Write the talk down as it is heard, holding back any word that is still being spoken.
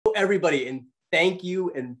Everybody, and thank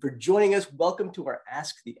you and for joining us. Welcome to our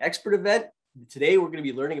Ask the Expert event. Today, we're going to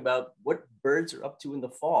be learning about what birds are up to in the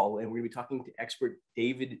fall, and we're going to be talking to expert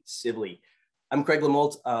David Sibley. I'm Craig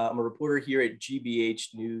LeMoult. I'm a reporter here at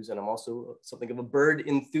GBH News, and I'm also something of a bird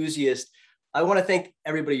enthusiast. I want to thank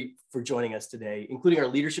everybody for joining us today, including our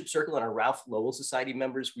leadership circle and our Ralph Lowell Society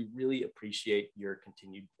members. We really appreciate your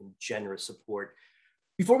continued and generous support.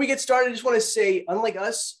 Before we get started, I just want to say, unlike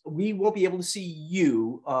us, we won't be able to see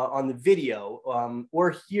you on the video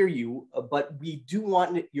or hear you, but we do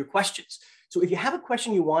want your questions. So if you have a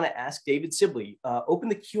question you want to ask David Sibley, open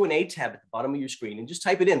the Q&A tab at the bottom of your screen and just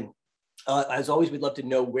type it in. As always, we'd love to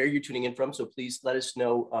know where you're tuning in from, so please let us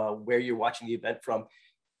know where you're watching the event from.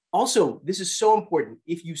 Also, this is so important.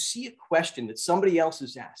 If you see a question that somebody else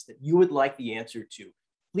has asked that you would like the answer to,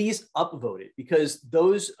 please upvote it, because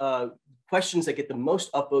those questions that get the most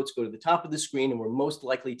upvotes go to the top of the screen, and we're most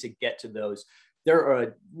likely to get to those. There are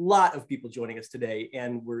a lot of people joining us today,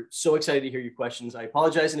 and we're so excited to hear your questions. I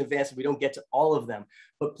apologize in advance if we don't get to all of them,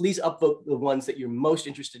 but please upvote the ones that you're most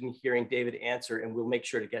interested in hearing David answer, and we'll make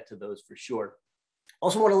sure to get to those for sure.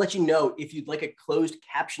 Also want to let you know, if you'd like a closed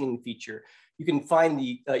captioning feature, you can find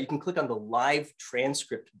you can click on the live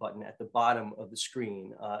transcript button at the bottom of the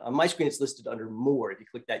screen. On my screen, it's listed under more. If you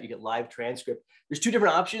click that, you get live transcript. There's two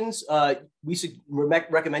different options. We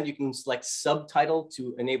recommend you can select subtitle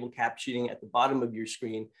to enable captioning at the bottom of your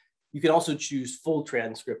screen. You can also choose full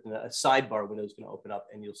transcript, and a sidebar window is going to open up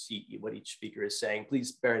and you'll see what each speaker is saying.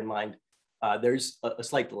 Please bear in mind, there's a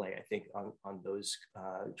slight delay, I think, on those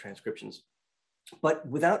transcriptions. But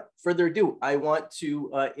without further ado, I want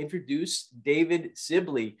to introduce David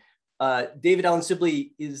Sibley. David Allen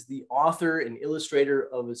Sibley is the author and illustrator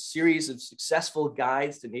of a series of successful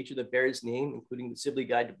guides to nature that bears name, including the Sibley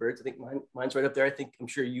Guide to Birds. I think mine's right up there. I'm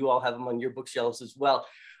sure you all have them on your bookshelves as well.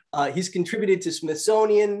 He's contributed to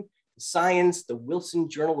Smithsonian, Science, the Wilson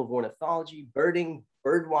Journal of Ornithology, Birding,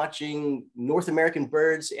 Birdwatching, North American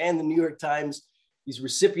Birds, and the New York Times. He's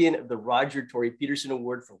recipient of the Roger Torrey Peterson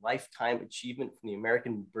Award for Lifetime Achievement from the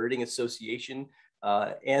American Birding Association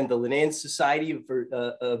and the Linnean Society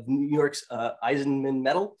of New York's Eisenman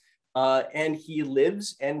Medal. And he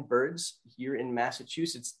lives and birds here in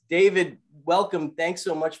Massachusetts. David, welcome. Thanks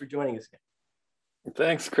so much for joining us again.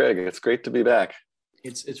 Thanks, Craig. It's great to be back.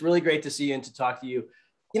 It's really great to see you and to talk to you.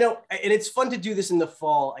 You know, and it's fun to do this in the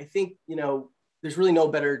fall. I think, you know, there's really no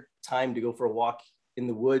better time to go for a walk in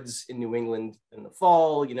the woods in New England in the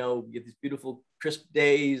fall. You know, you get these beautiful crisp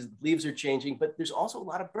days, leaves are changing, but there's also a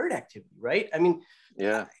lot of bird activity, right? I mean,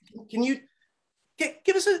 yeah. Can you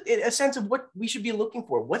give us a sense of what we should be looking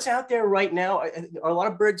for? What's out there right now? Are a lot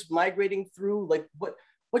of birds migrating through? Like,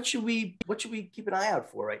 what should we keep an eye out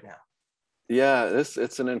for right now? Yeah,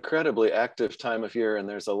 it's an incredibly active time of year, and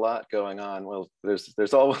there's a lot going on. Well,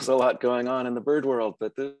 there's always a lot going on in the bird world,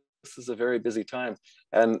 but this is a very busy time.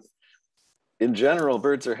 And in general,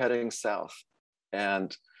 birds are heading south,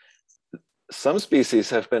 and some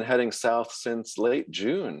species have been heading south since late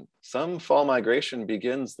June. Some fall migration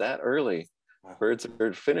begins that early. Birds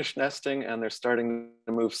are finished nesting and they're starting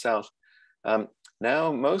to move south.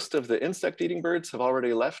 Now, most of the insect-eating birds have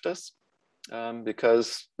already left us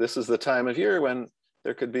because this is the time of year when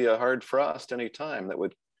there could be a hard frost any time that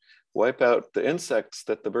would wipe out the insects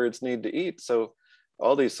that the birds need to eat. So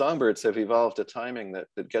all these songbirds have evolved a timing that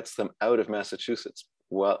gets them out of Massachusetts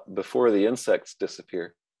before the insects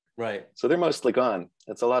disappear. Right. So they're mostly gone.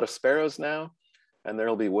 It's a lot of sparrows now, and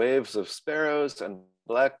there'll be waves of sparrows and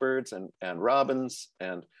blackbirds and robins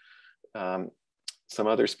and some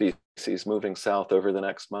other species moving south over the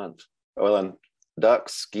next month. Well, and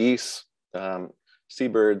ducks, geese,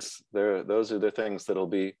 seabirds, those are the things that'll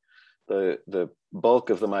be the bulk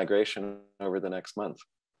of the migration over the next month.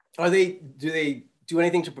 Do they do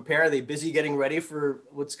anything to prepare? Are they busy getting ready for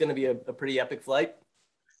what's going to be a pretty epic flight?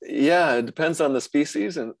 Yeah, it depends on the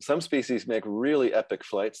species, and some species make really epic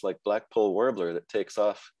flights, like black-poll warbler that takes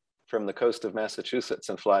off from the coast of Massachusetts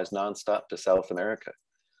and flies nonstop to South America.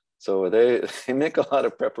 So they make a lot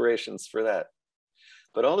of preparations for that.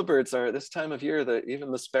 But all the birds are, this time of year,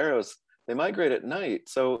 even the sparrows, they migrate at night.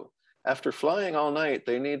 So after flying all night,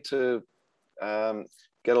 they need to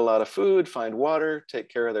get a lot of food, find water, take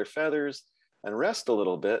care of their feathers, and rest a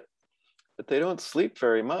little bit, but they don't sleep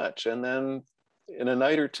very much. And then in a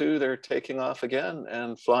night or two, they're taking off again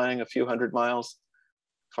and flying a few hundred miles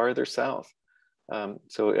farther south.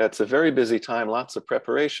 So it's a very busy time, lots of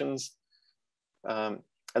preparations. And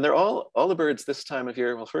they're all the birds this time of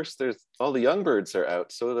year. Well, first, there's all the young birds are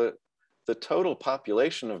out. So the total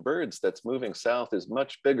population of birds that's moving south is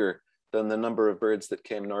much bigger than the number of birds that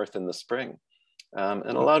came north in the spring.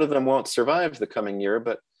 And a lot of them won't survive the coming year,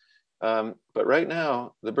 but But right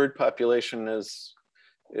now, the bird population is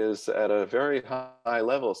at a very high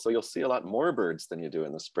level. So you'll see a lot more birds than you do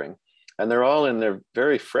in the spring. And they're all in their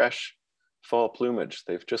very fresh fall plumage.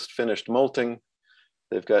 They've just finished molting.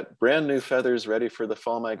 They've got brand new feathers ready for the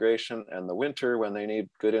fall migration and the winter when they need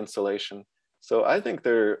good insulation. So I think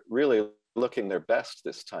they're really looking their best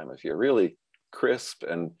this time of year, really crisp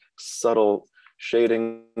and subtle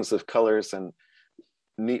shadings of colors and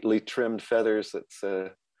neatly trimmed feathers. It's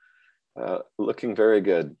looking very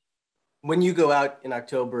good. When you go out in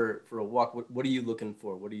October for a walk, what are you looking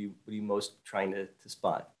for? What are you most trying to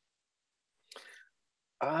spot?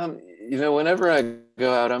 Whenever I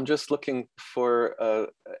go out, I'm just looking for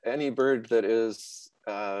any bird that is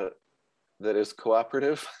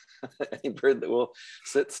cooperative, any bird that will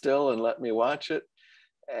sit still and let me watch it.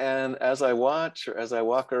 And as I watch or as I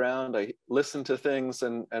walk around, I listen to things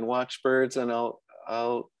and watch birds, and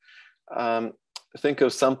I'll think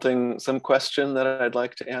of some question that I'd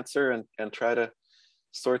like to answer and try to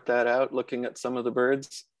sort that out, looking at some of the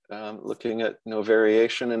birds. Looking at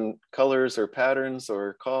variation in colors or patterns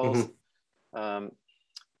or calls,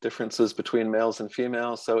 differences between males and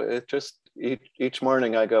females. So it just each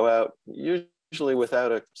morning I go out, usually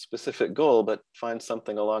without a specific goal, but find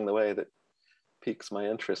something along the way that piques my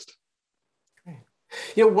interest.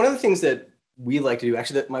 One of the things that we like to do,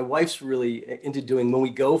 actually, that my wife's really into doing when we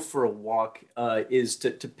go for a walk, is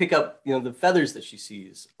to pick up the feathers that she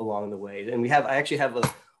sees along the way. And I actually have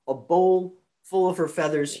a bowl full of her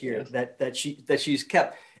feathers here that she's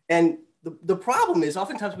kept. And the problem is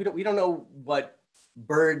oftentimes we don't know what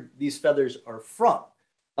bird these feathers are from.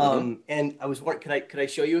 And I was wondering, could I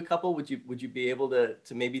show you a couple? Would you be able to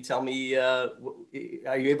maybe tell me, are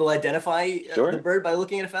you able to identify Sure. the bird by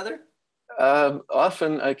looking at a feather?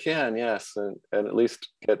 Often I can, yes, and at least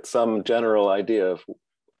get some general idea of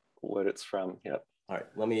what it's from. Yep. All right,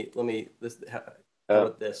 let me how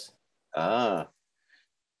about this?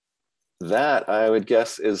 That I would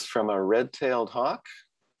guess is from a red-tailed hawk.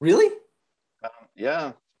 Really?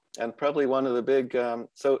 Yeah, and probably one of the big.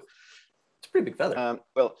 So it's a pretty big feather.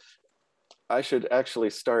 Well, I should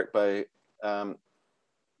actually start by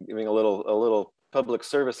giving a little public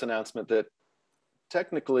service announcement that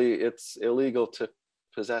technically it's illegal to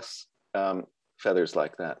possess feathers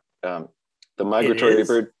like that. The migratory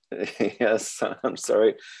bird. Yes, I'm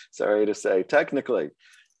sorry to say. Technically,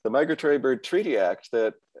 the Migratory Bird Treaty Act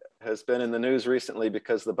that has been in the news recently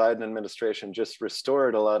because the Biden administration just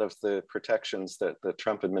restored a lot of the protections that the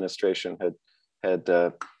Trump administration had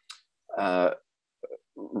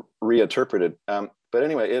reinterpreted. But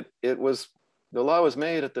anyway, the law was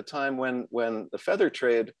made at the time when the feather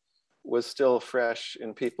trade was still fresh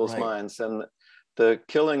in people's minds, and the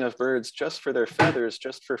killing of birds just for their feathers,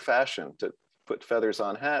 just for fashion, to put feathers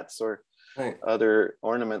on hats or other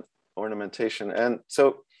ornamentation. And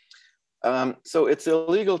so it's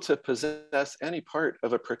illegal to possess any part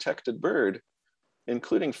of a protected bird,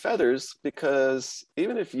 including feathers, because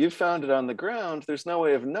even if you found it on the ground, there's no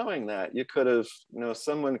way of knowing that. You could have,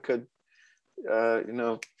 someone could,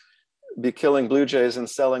 be killing blue jays and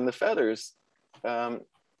selling the feathers.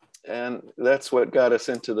 And that's what got us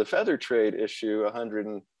into the feather trade issue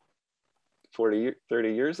 30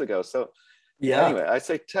 years ago. So anyway, I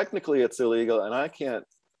say technically it's illegal, and I can't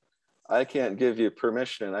give you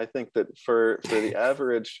permission. I think that for the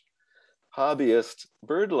average hobbyist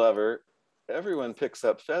bird lover, everyone picks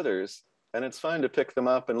up feathers, and it's fine to pick them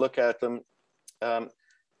up and look at them.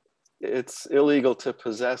 It's illegal to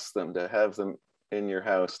possess them, to have them in your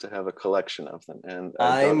house, to have a collection of them. And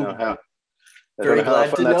I don't know how. Very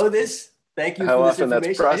glad to know this. Thank you for this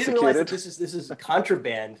information. I didn't realize that this is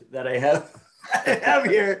contraband that I have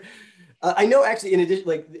here. I know, actually, in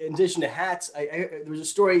addition to hats, there was a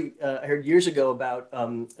story I heard years ago about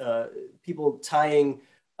people tying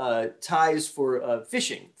ties for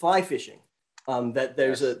fishing, fly fishing. That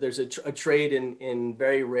there's a trade in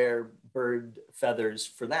very rare bird feathers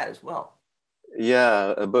for that as well.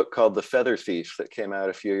 Yeah, a book called The Feather Thief that came out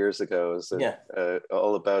a few years ago is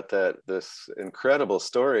all about this incredible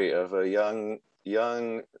story of a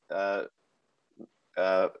young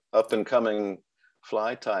up and coming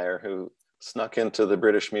fly tyer who snuck into the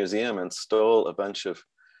British Museum and stole a bunch of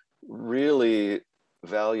really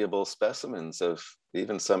valuable specimens of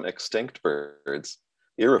even some extinct birds,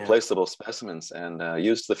 irreplaceable specimens, and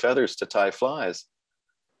used the feathers to tie flies,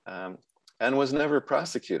 and was never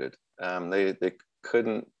prosecuted. They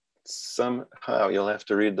couldn't, somehow, you'll have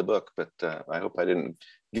to read the book, but I hope I didn't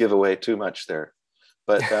give away too much there.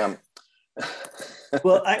 But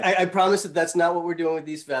well, I promise that that's not what we're doing with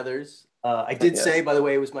these feathers. I did Yes. say, by the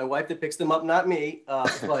way, it was my wife that picks them up, not me.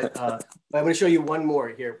 But I'm going to show you one more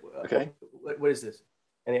here. Okay. What is this?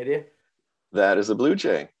 Any idea? That is a blue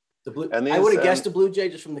jay. The blue. And I these, would have guessed a blue jay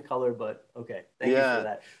just from the color, but okay. Thank you for yeah.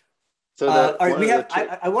 that. So that All right, one we of have.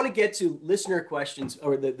 the I want to get to listener questions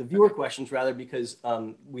or the viewer questions rather, because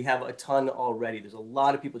we have a ton already. There's a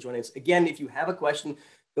lot of people joining us. Again, if you have a question,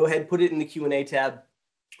 go ahead, put it in the Q&A tab.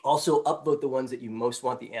 Also, upvote the ones that you most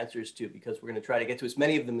want the answers to, because we're going to try to get to as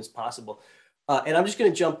many of them as possible. And I'm just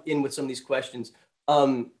going to jump in with some of these questions.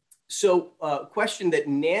 Question that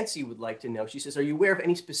Nancy would like to know. She says, are you aware of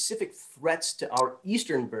any specific threats to our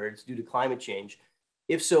eastern birds due to climate change?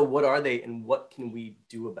 If so, what are they and what can we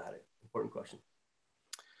do about it? Important question.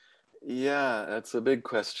 Yeah, that's a big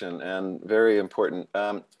question and very important.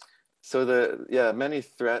 Many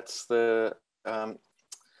threats.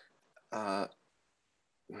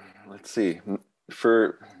 Let's see,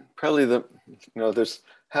 for probably there's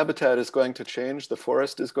habitat is going to change. The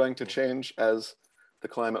forest is going to change as the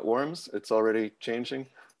climate warms. It's already changing.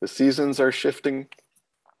 The seasons are shifting.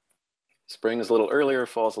 Spring is a little earlier,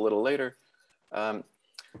 fall's a little later.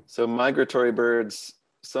 So migratory birds,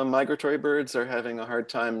 some migratory birds are having a hard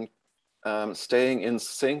time staying in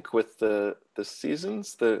sync with the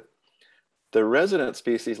seasons. The resident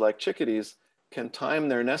species like chickadees can time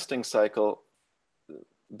their nesting cycle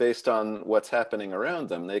based on what's happening around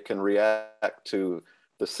them. They can react to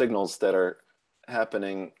the signals that are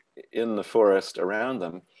happening in the forest around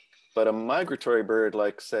them. But a migratory bird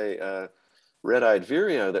like, say, red-eyed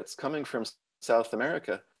vireo that's coming from South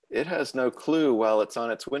America, it has no clue while it's on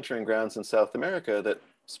its wintering grounds in South America that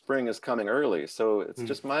spring is coming early. So it's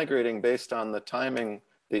just migrating based on the timing,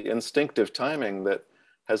 the instinctive timing that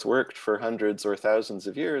has worked for hundreds or thousands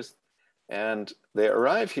of years. And they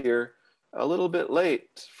arrive here a little bit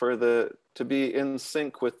late to be in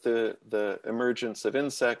sync with the emergence of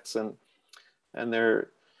insects, and there's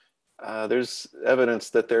evidence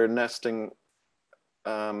that their nests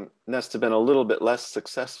have been a little bit less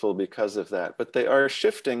successful because of that. But they are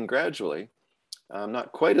shifting gradually,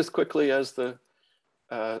 not quite as quickly as the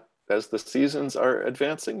seasons are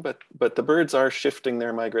advancing, but the birds are shifting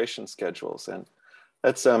their migration schedules. And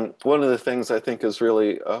that's one of the things I think is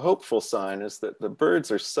really a hopeful sign, is that the birds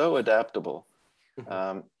are so adaptable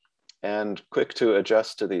and quick to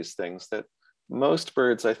adjust to these things that most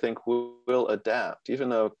birds, I think, will adapt, even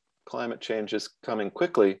though climate change is coming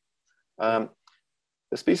quickly. The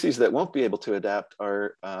species that won't be able to adapt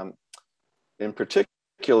are, in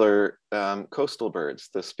particular, coastal birds,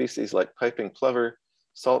 the species like piping plover,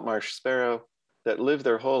 salt marsh sparrow, that live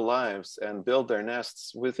their whole lives and build their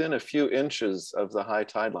nests within a few inches of the high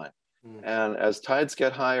tide line. And as tides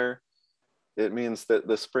get higher, it means that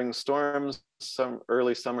the spring storms, some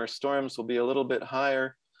early summer storms, will be a little bit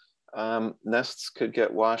higher. Nests could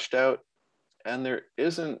get washed out. And there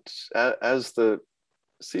isn't, as the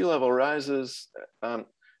sea level rises,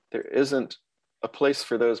 there isn't a place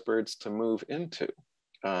for those birds to move into.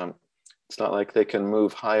 It's not like they can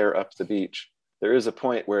move higher up the beach. There is a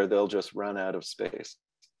point where they'll just run out of space.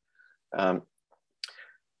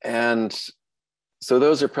 And so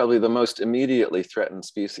those are probably the most immediately threatened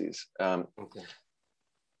species.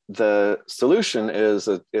 The solution is,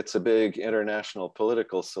 it's a big international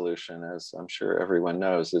political solution, as I'm sure everyone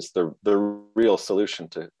knows, is the real solution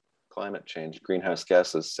to climate change, greenhouse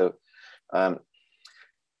gases. So,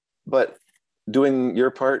 but doing your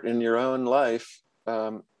part in your own life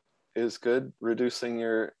is good.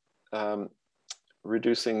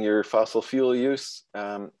 Reducing your fossil fuel use,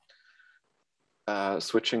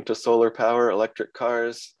 switching to solar power, electric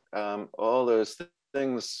cars, all those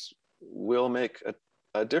things will make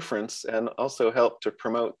a difference, and also help to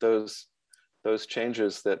promote those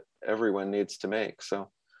changes that everyone needs to make.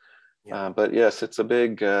 So, but yes, it's a very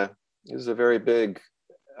big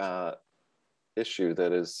issue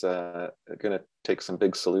that is going to take some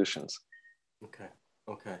big solutions. Okay.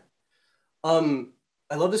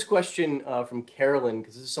 I love this question from Carolyn,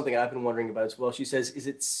 because this is something I've been wondering about as well. She says, is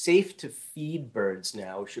it safe to feed birds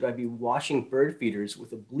now? Should I be washing bird feeders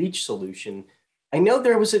with a bleach solution? I know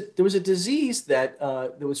there was a disease that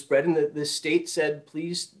was spread, and the state said,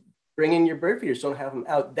 please bring in your bird feeders, don't have them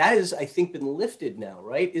out. That has, I think, been lifted now,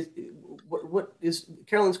 right? What is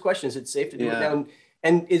Carolyn's question? Is it safe to do it now?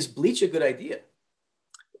 And is bleach a good idea?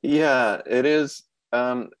 Yeah, it is.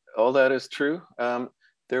 All that is true.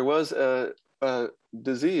 There was a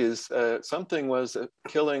disease, something was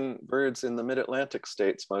killing birds in the mid-Atlantic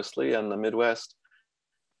states mostly, and the Midwest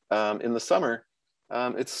in the summer.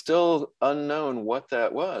 It's still unknown what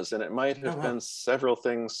that was, and it might have been several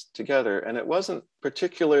things together, and it wasn't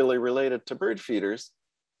particularly related to bird feeders.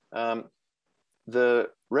 The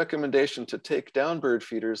recommendation to take down bird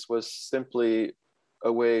feeders was simply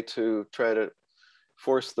a way to try to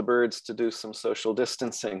force the birds to do some social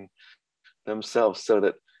distancing themselves, so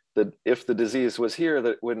that if the disease was here,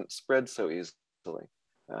 that it wouldn't spread so easily.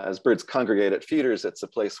 As birds congregate at feeders, it's a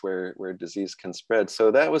place where disease can spread.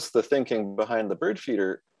 So that was the thinking behind the bird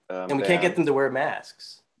feeder And we can't get them to wear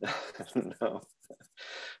masks. No,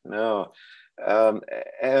 no.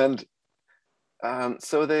 And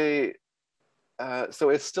so they, so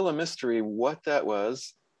it's still a mystery what that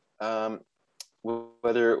was,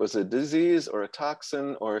 whether it was a disease or a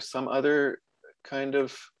toxin or some other kind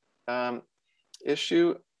of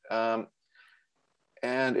issue.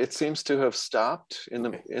 And it seems to have stopped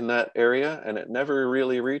in that area, and it never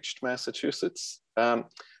really reached Massachusetts.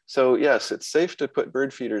 So yes, it's safe to put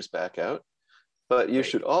bird feeders back out, but you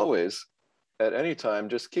should always, at any time,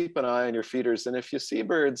 just keep an eye on your feeders. And if you see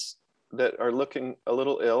birds that are looking a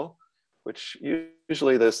little ill, which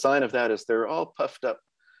usually the sign of that is they're all puffed up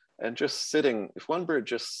and just sitting. If one bird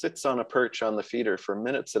just sits on a perch on the feeder for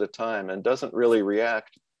minutes at a time and doesn't really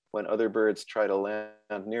react when other birds try to land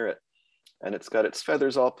near it, and it's got its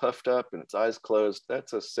feathers all puffed up and its eyes closed,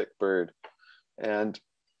 that's a sick bird. And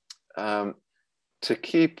to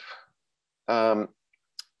keep other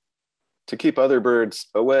birds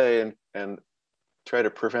away and try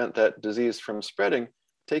to prevent that disease from spreading,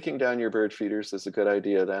 taking down your bird feeders is a good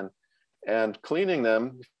idea then. And cleaning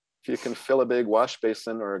them, if you can fill a big wash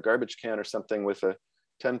basin or a garbage can or something with a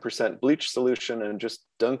 10% bleach solution and just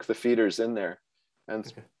dunk the feeders in there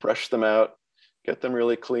and brush them out, get them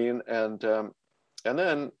really clean, and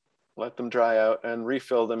then let them dry out and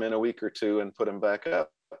refill them in a week or two and put them back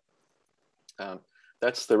up.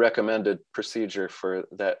 That's the recommended procedure for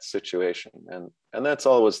that situation, and that's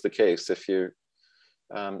always the case. If you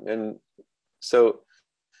and so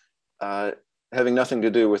having nothing to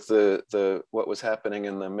do with the what was happening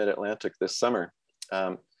in the mid-Atlantic this summer,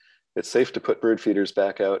 it's safe to put bird feeders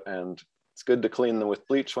back out, and it's good to clean them with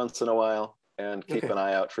bleach once in a while and keep an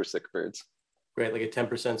eye out for sick birds. Great, like a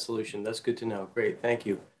 10% solution. That's good to know. Great, thank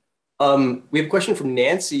you. We have a question from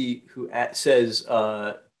Nancy who says,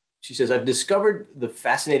 she says, I've discovered the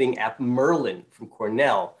fascinating app Merlin from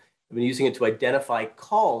Cornell. I've been using it to identify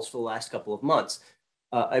calls for the last couple of months.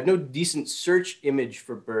 I have no decent search image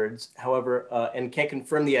for birds, however, and can't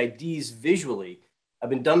confirm the IDs visually. I've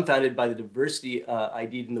been dumbfounded by the diversity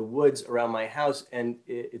ID'd in the woods around my house, and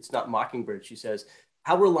it's not mockingbird, she says.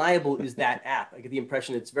 How reliable is that app? I get the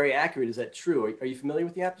impression it's very accurate. Is that true? Are you familiar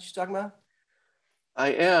with the app that she's talking about?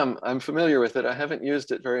 I am. I'm familiar with it. I haven't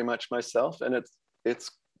used it very much myself, and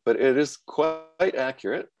but it is quite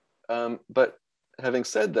accurate. But having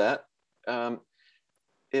said that,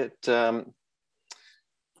 it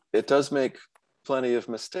does make plenty of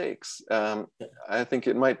mistakes. I think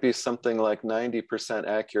it might be something like 90%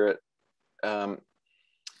 accurate,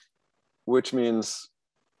 which means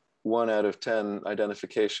 1 out of 10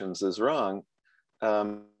 identifications is wrong.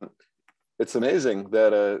 It's amazing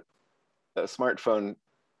that a smartphone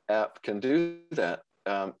app can do that,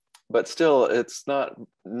 but still, it's not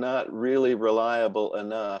really reliable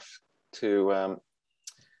enough to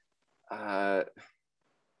know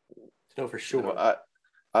for sure. You know,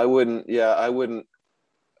 I wouldn't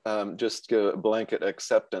just go blanket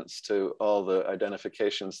acceptance to all the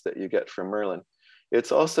identifications that you get from Merlin.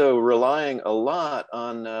 It's also relying a lot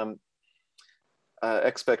on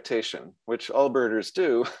expectation, which all birders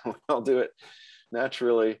do. We all do it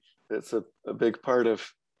naturally. It's a big part of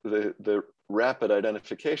the rapid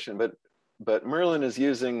identification. But Merlin is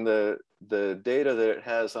using the data that it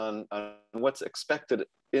has on what's expected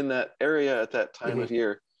in that area at that time of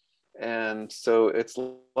year. And so it's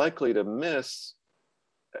likely to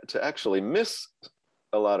actually miss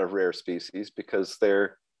a lot of rare species because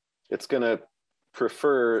it's going to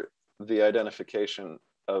prefer the identification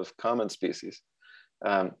of common species.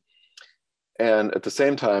 And at the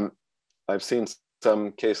same time, I've seen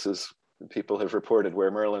some cases people have reported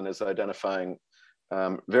where Merlin is identifying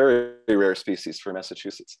very rare species for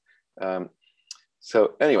Massachusetts.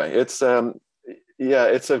 So anyway, it's a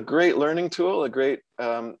great learning tool, a great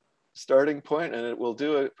starting point, and it will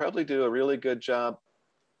probably do a really good job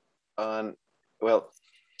on, well,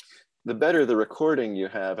 the better the recording you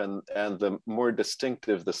have and the more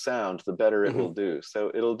distinctive the sound, the better it will do. So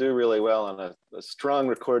it'll do really well on a strong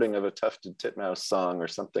recording of a tufted titmouse song or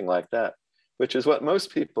something like that, which is what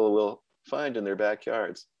most people will find in their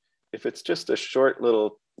backyards. If it's just a short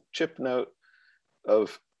little chip note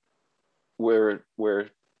of where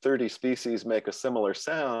 30 species make a similar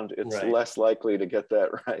sound, it's less likely to get that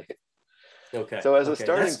right. Okay. So as a Okay.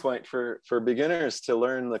 starting point for beginners to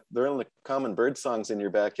learn the common bird songs in your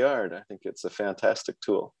backyard, I think it's a fantastic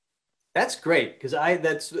tool. That's great because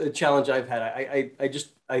that's a challenge I've had.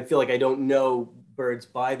 I feel like I don't know birds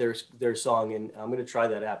by their song, and I'm going to try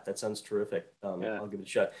that app. That sounds terrific. Yeah. I'll give it a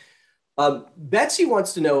shot. Betsy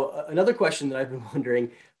wants to know another question that I've been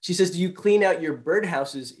wondering. She says, do you clean out your bird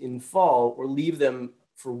houses in fall or leave them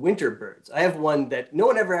for winter birds? I have one that no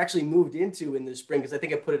one ever actually moved into in the spring because I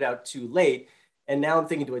think I put it out too late. And now I'm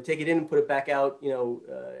thinking, do I take it in and put it back out,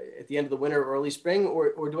 at the end of the winter or early spring,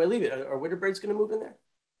 or do I leave it? Are winter birds going to move in there?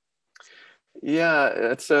 Yeah,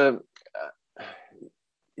 it's a,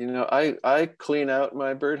 I clean out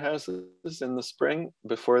my birdhouses in the spring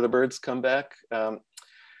before the birds come back.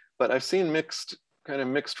 But I've seen mixed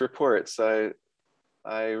reports.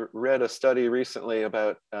 I read a study recently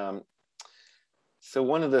about, so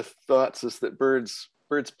one of the thoughts is that birds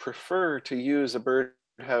prefer to use a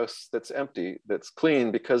birdhouse that's empty, that's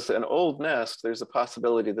clean, because an old nest, there's a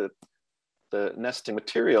possibility that the nesting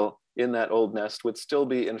material in that old nest would still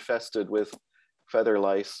be infested with feather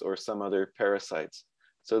lice or some other parasites.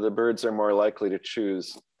 So the birds are more likely to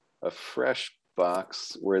choose a fresh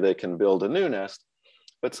box where they can build a new nest.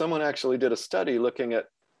 But someone actually did a study looking at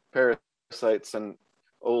parasites and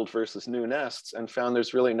old versus new nests and found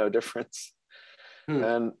there's really no difference.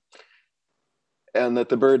 And that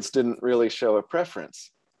the birds didn't really show a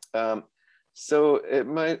preference. So it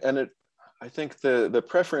might, I think the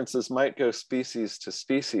preferences might go species to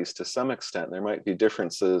some extent. There might be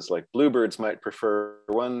differences, like bluebirds might prefer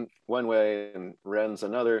one way and wrens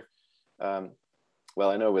another. Well,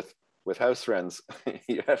 I know with house wrens,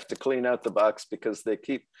 you have to clean out the box because they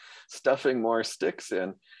keep stuffing more sticks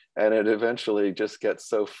in, and it eventually just gets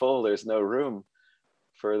so full there's no room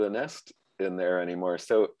for the nest in there anymore.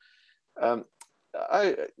 So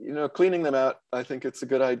cleaning them out, I think it's a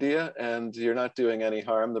good idea, and you're not doing any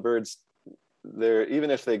harm. The birds, even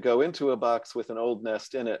if they go into a box with an old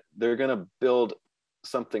nest in it, they're going to build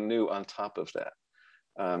something new on top of that.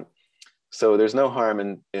 So there's no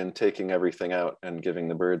harm in taking everything out and giving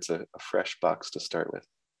the birds a fresh box to start with.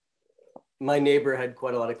 My neighbor had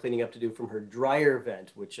quite a lot of cleaning up to do from her dryer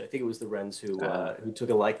vent, which I think it was the wrens who took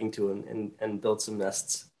a liking to and built some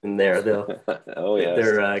nests in there. Oh yeah,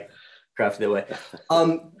 they're crafty that way.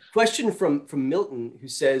 Question from Milton, who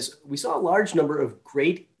says, we saw a large number of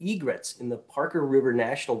great egrets in the Parker River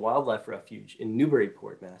National Wildlife Refuge in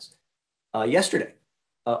Newburyport, Mass. Yesterday.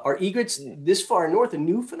 Are egrets this far north a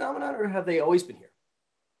new phenomenon, or have they always been here?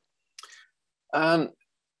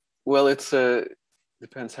 Well,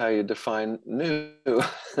 depends how you define new.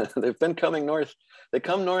 They've been coming north. They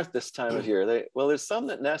come north this time of year. There's some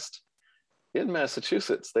that nest in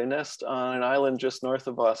Massachusetts. They nest on an island just north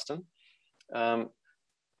of Boston.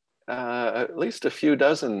 At least a few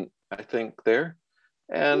dozen, I think, there.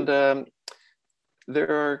 And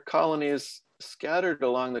there are colonies scattered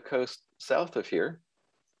along the coast south of here.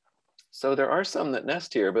 So there are some that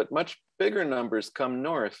nest here, but much bigger numbers come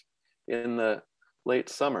north in the late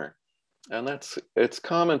summer. And it's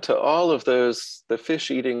common to all of those, the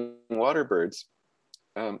fish-eating water birds,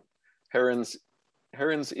 herons,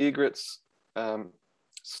 egrets,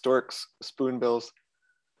 storks, spoonbills.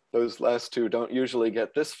 Those last two don't usually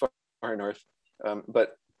get this far north,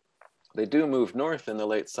 but they do move north in the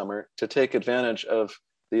late summer to take advantage of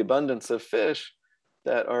the abundance of fish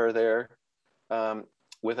that are there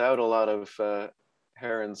without a lot of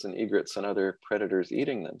herons and egrets and other predators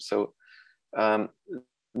eating them. So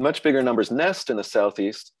much bigger numbers nest in the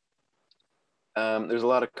southeast. There's a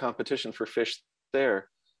lot of competition for fish there.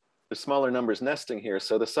 There's smaller numbers nesting here.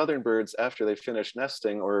 So the southern birds, after they finish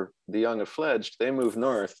nesting or the young have fledged, they move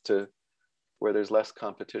north to where there's less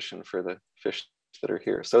competition for the fish that are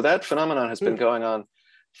here. So that phenomenon has been going on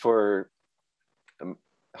for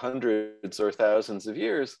hundreds or thousands of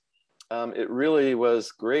years. It really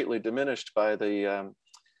was greatly diminished by the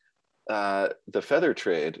feather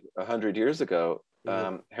trade 100 years ago.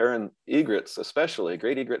 Heron egrets, especially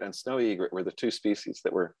great egret and snowy egret, were the two species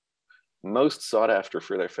that were most sought after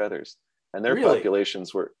for their feathers, and their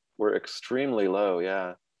populations were extremely low.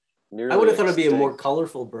 Yeah, I would have thought it'd be a more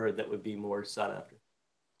colorful bird that would be more sought after.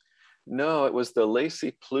 No, it was the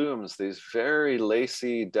lacy plumes, these very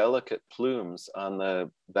lacy, delicate plumes on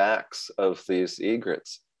the backs of these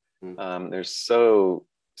egrets. They're so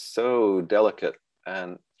delicate,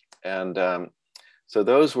 and so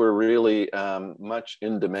those were really much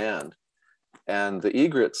in demand. And the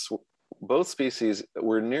egrets, both species,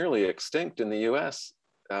 were nearly extinct in the U.S.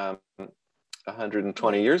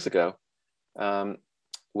 120 years ago,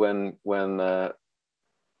 when the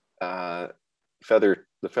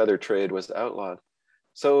feather trade was outlawed.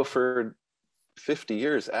 So for 50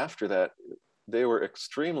 years after that, they were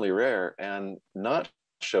extremely rare and not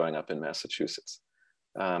showing up in Massachusetts.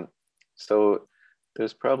 So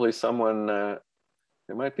there's probably someone, there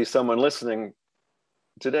might be someone listening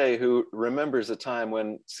today who remembers a time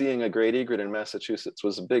when seeing a great egret in Massachusetts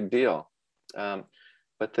was a big deal.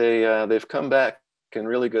 But they've come back in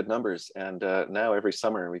really good numbers. And now every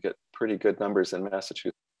summer we get pretty good numbers in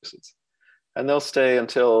Massachusetts. And they'll stay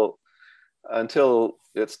until the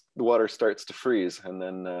water starts to freeze and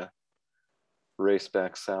then race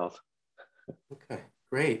back south. Okay,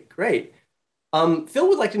 great, great. Phil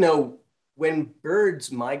would like to know, when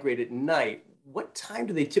birds migrate at night, what time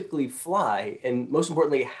do they typically fly? And most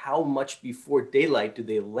importantly, how much before daylight do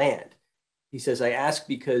they land? He says, I ask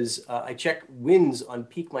because I check winds on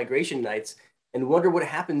peak migration nights and wonder what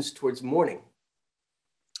happens towards morning.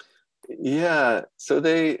 Yeah, so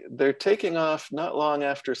they're taking off not long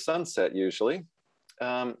after sunset usually,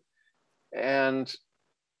 and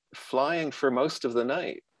flying for most of the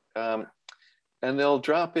night. And they'll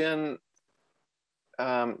drop in,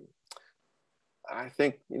 I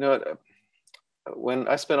think, when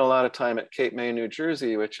I spent a lot of time at Cape May, New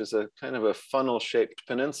Jersey, which is a kind of a funnel-shaped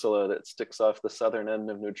peninsula that sticks off the southern end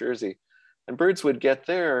of New Jersey, and birds would get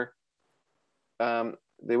there,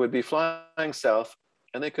 they would be flying south,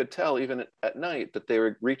 and they could tell even at night that they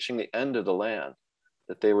were reaching the end of the land,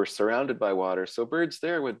 that they were surrounded by water. So birds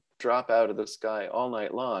there would drop out of the sky all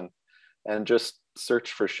night long and just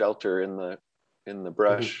search for shelter in the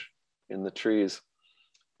brush, in the trees.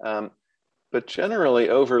 But generally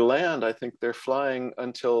over land, I think they're flying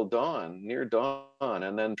until dawn, near dawn,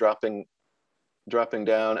 and then dropping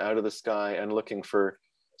down out of the sky and looking for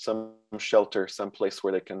some shelter, some place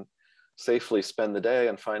where they can safely spend the day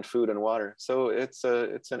and find food and water. So it's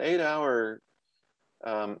an 8-hour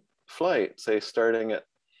flight, say starting at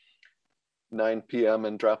 9 p.m.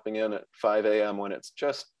 and dropping in at 5 a.m. when it's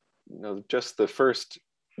just the first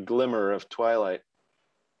glimmer of twilight.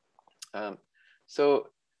 So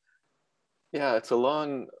yeah, it's a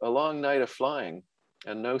long night of flying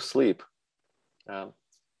and no sleep.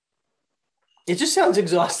 It just sounds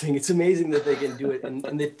exhausting. It's amazing that they can do it, and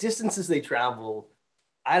the distances they travel.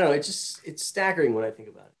 I don't know. It's staggering when I think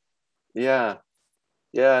about it.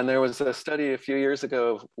 Yeah, and there was a study a few years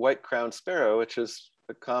ago of white-crowned sparrow, which is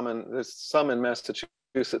there's some in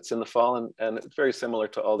Massachusetts in the fall, and it's very similar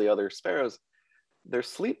to all the other sparrows. Their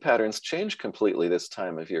sleep patterns change completely this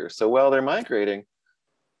time of year. So while they're migrating,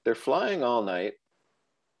 they're flying all night,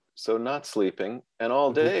 so not sleeping, and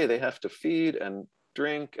all day they have to feed and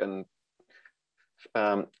drink and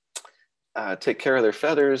take care of their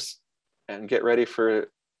feathers and get ready for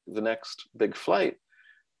the next big flight.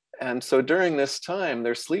 And so during this time,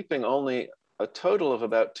 they're sleeping only a total of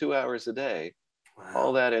about 2 hours a day. Wow.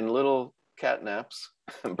 All that in little cat naps,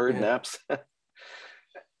 bird naps.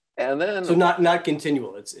 And then, so not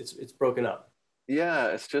continual. It's broken up. Yeah,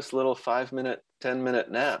 it's just little 5-minute,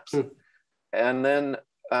 10-minute naps. And then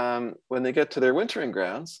when they get to their wintering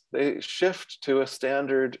grounds, they shift to a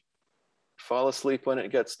standard fall asleep when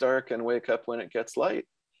it gets dark and wake up when it gets light.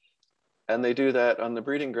 And they do that on the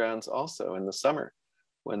breeding grounds also in the summer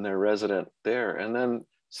when they're resident there, and then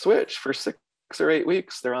switch for 6 or 8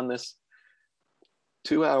 weeks. They're on this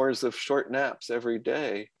 2 hours of short naps every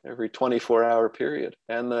day, every 24-hour period.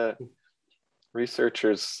 And the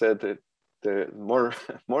researchers said that the more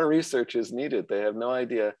research is needed. They have no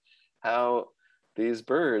idea how these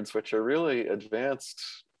birds, which are really advanced,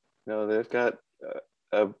 they've got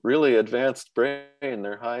a really advanced brain,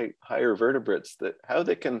 they're higher vertebrates, that how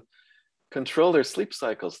they can control their sleep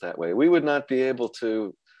cycles that way. We would not be able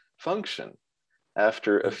to function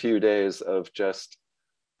after a few days of just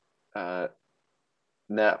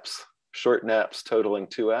naps, short naps totaling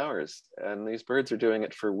 2 hours. And these birds are doing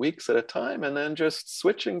it for weeks at a time and then just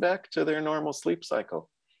switching back to their normal sleep cycle.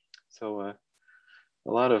 So a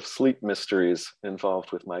lot of sleep mysteries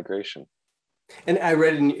involved with migration. And I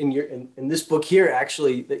read in this book here,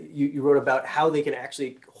 actually, that you wrote about how they can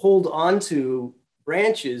actually hold on to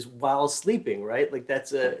branches while sleeping, right? Like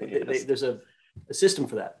that's Yes. There's a system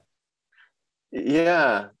for that.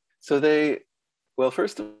 Yeah. So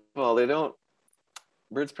first of all,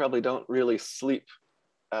 birds probably don't really sleep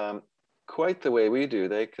quite the way we do.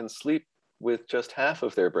 They can sleep with just half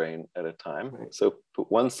of their brain at a time. Right. So put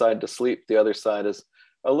one side to sleep, the other side is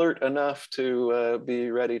alert enough to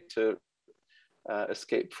be ready to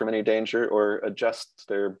escape from any danger or adjust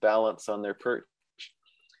their balance on their perch.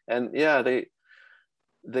 And yeah,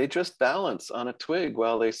 they just balance on a twig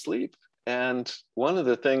while they sleep. And one of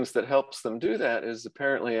the things that helps them do that is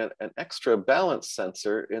apparently an extra balance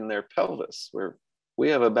sensor in their pelvis, where we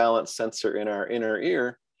have a balance sensor in our inner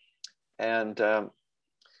ear. And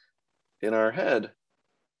in our head,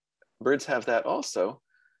 birds have that also.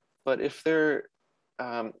 But if they're,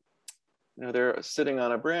 they're sitting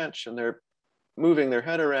on a branch and they're moving their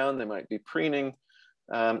head around, they might be preening.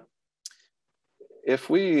 If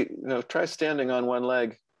we try standing on one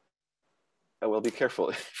leg, well, be careful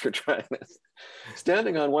if you're trying this.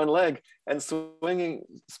 Standing on one leg and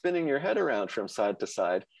spinning your head around from side to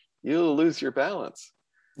side, you'll lose your balance.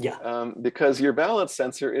 Yeah. Because your balance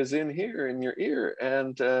sensor is in here in your ear,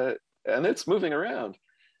 and it's moving around.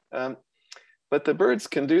 But the birds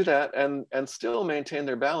can do that and still maintain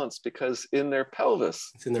their balance, because in their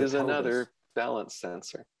pelvis is another balance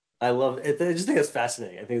sensor. I love it. I just think that's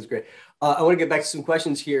fascinating. I think it's great. I want to get back to some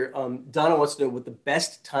questions here. Donna wants to know what the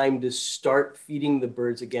best time to start feeding the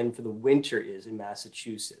birds again for the winter is in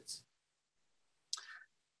Massachusetts.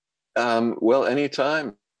 Well,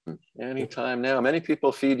 anytime now. Many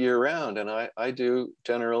people feed year round, and I do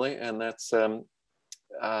generally, and that's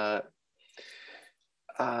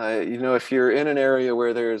if you're in an area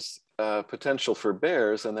where there's potential for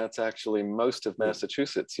bears, and that's actually most of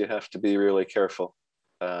Massachusetts, you have to be really careful.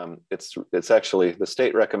 It's actually, the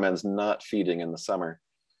state recommends not feeding in the summer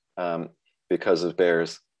because of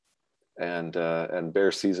bears, and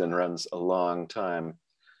bear season runs a long time.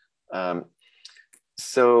 But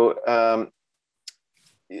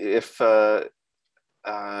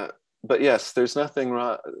yes, there's nothing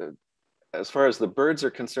wrong. As far as the birds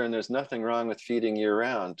are concerned, there's nothing wrong with feeding year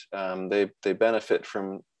round. They benefit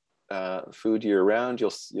from food year round.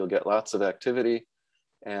 You'll get lots of activity,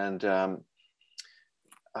 and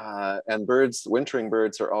birds, wintering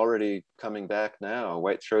birds, are already coming back now.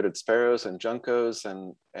 White-throated sparrows and juncos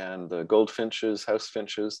and the goldfinches, house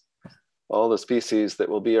finches, all the species that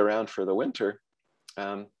will be around for the winter.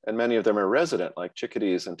 And many of them are resident, like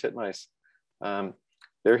chickadees and titmice.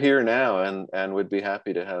 They're here now and would be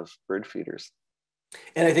happy to have bird feeders.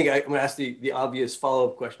 And I think I'm going to ask the obvious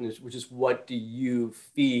follow-up question, which is, what do you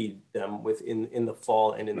feed them with in the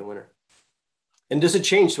fall and in the winter? And does it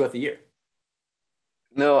change throughout the year?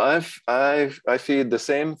 No, I feed the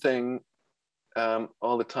same thing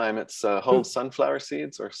all the time. It's whole sunflower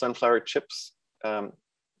seeds or sunflower chips.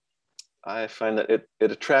 I find that it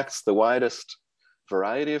attracts the widest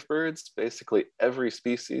variety of birds. Basically, every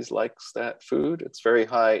species likes that food. It's very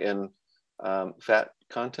high in fat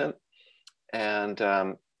content, and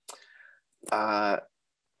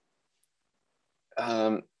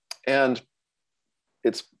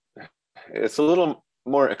it's a little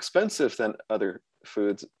more expensive than other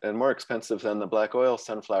foods, and more expensive than the black oil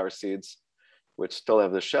sunflower seeds, which still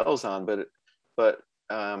have the shells on. But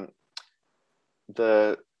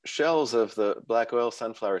the shells of the black oil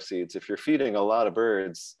sunflower seeds, if you're feeding a lot of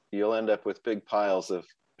birds, you'll end up with big piles of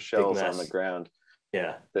shells on the ground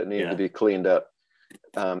that need to be cleaned up.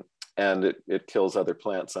 And it kills other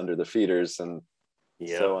plants under the feeders and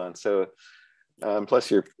so on. So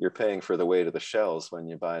plus you're paying for the weight of the shells when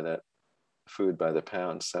you buy that food by the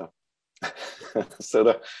pound. So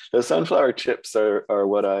so the sunflower chips are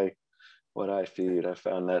what I feed. I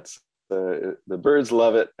found that's the birds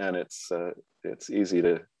love it, and it's easy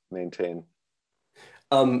to maintain.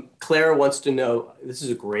 Claire wants to know, this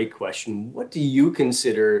is a great question, what do you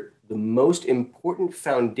consider the most important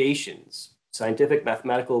foundations, scientific,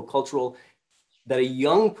 mathematical, cultural, that a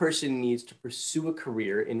young person needs to pursue a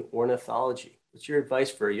career in ornithology? What's your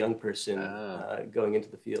advice for a young person going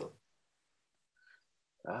into the field?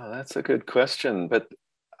 That's a good question, but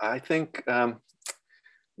I think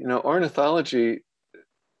ornithology,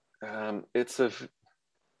 it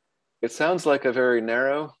sounds like a very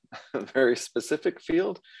narrow, very specific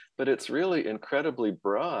field, but it's really incredibly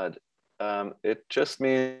broad. It just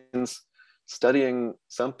means studying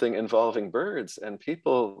something involving birds, and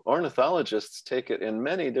ornithologists take it in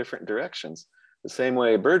many different directions. The same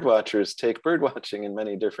way bird watchers take bird watching in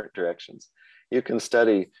many different directions. You can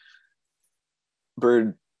study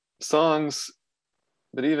bird songs,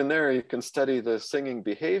 but even there you can study the singing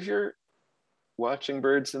behavior, watching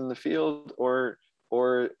birds in the field, or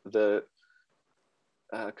the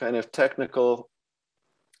kind of technical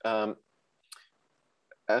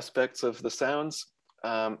aspects of the sounds.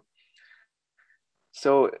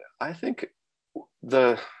 So I think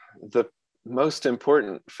the most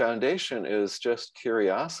important foundation is just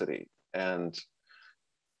curiosity and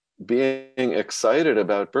being excited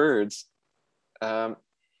about birds.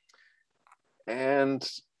 And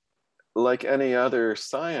like any other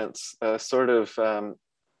science, sort of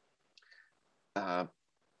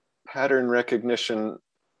pattern recognition,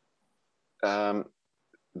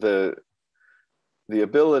 the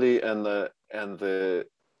ability and the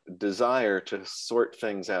desire to sort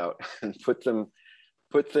things out and put them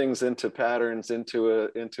put things into patterns,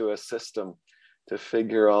 into a system to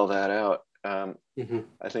figure all that out. I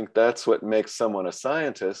think that's what makes someone a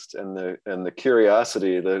scientist, and the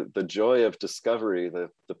curiosity, the joy of discovery, the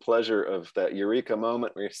pleasure of that eureka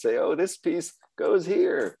moment where you say, oh, this piece goes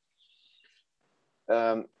here.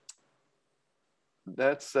 That's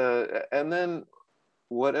and then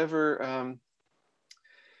whatever,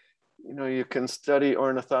 you know, you can study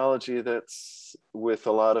ornithology that's with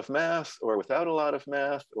a lot of math or without a lot of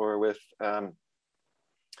math, or with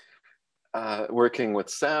working with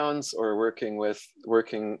sounds, or working with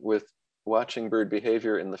watching bird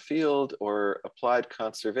behavior in the field, or applied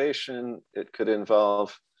conservation. It could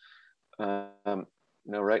involve, you know,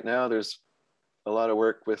 right now there's a lot of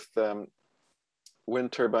work with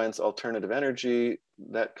wind turbines, alternative energy,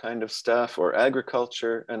 that kind of stuff, or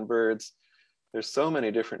agriculture and birds. There's so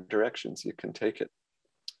many different directions you can take it.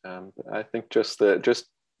 I think just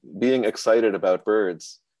being excited about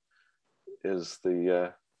birds is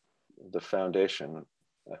the foundation.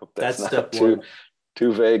 I hope that's not too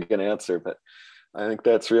vague an answer, but I think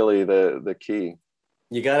that's really the key.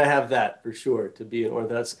 You got to have that for sure to be an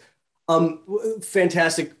ornithologist.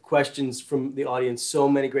 Fantastic questions from the audience. So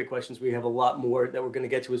many great questions. We have a lot more that we're going to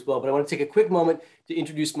get to as well, but I want to take a quick moment to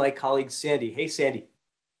introduce my colleague, Sandy. Hey, Sandy.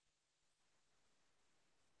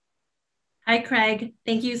 Hi, Craig.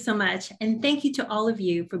 Thank you so much. And thank you to all of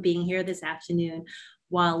you for being here this afternoon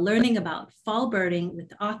while learning about fall birding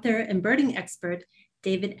with author and birding expert,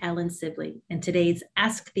 David Allen Sibley, and today's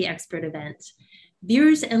Ask the Expert event.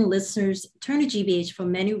 Viewers and listeners turn to GBH for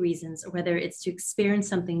many reasons, whether it's to experience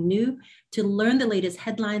something new, to learn the latest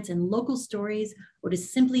headlines and local stories, or to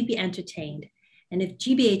simply be entertained. And if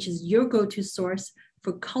GBH is your go-to source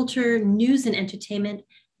for culture, news, and entertainment,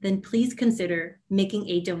 then please consider making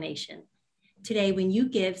a donation. Today, when you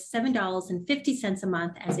give $7.50 a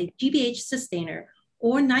month as a GBH sustainer,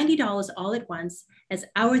 or $90 all at once as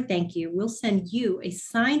our thank you, we'll send you a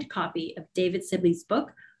signed copy of David Sibley's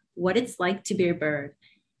book, What It's Like to Be a Bird.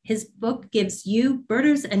 His book gives you,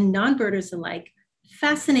 birders and non-birders alike,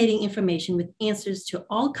 fascinating information with answers to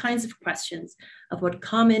all kinds of questions of what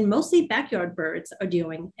common, mostly backyard birds are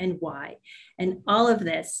doing and why. And all of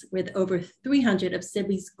this with over 300 of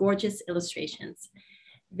Sibley's gorgeous illustrations.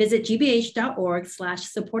 Visit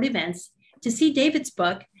gbh.org/support events to see David's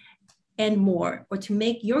book and more, or to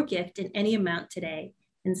make your gift in any amount today.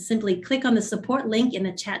 And simply click on the support link in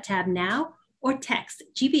the chat tab now, or text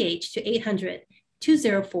GBH to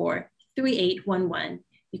 800-204-3811.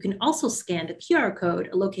 You can also scan the QR code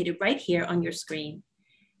located right here on your screen.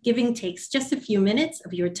 Giving takes just a few minutes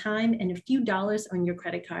of your time and a few dollars on your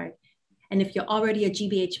credit card. And if you're already a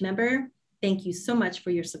GBH member, thank you so much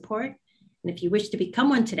for your support. And if you wish to become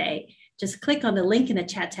one today, just click on the link in the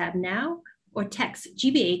chat tab now, or text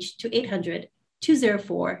GBH to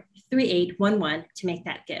 800-204-3811 to make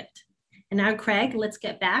that gift. And now, Craig, let's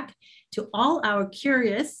get back to all our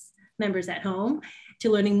curious members at home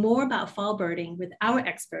to learning more about fall birding with our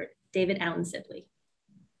expert, David Allen Sibley.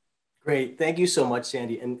 Great. Thank you so much,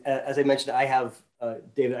 Sandy. And as I mentioned, I have,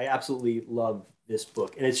 David, I absolutely love this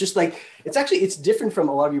book. And it's just like, it's different from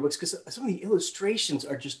a lot of your books because some of the illustrations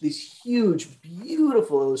are just these huge,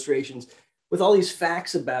 beautiful illustrations with all these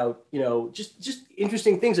facts about, you know, just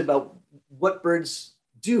interesting things about what birds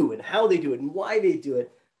do and how they do it and why they do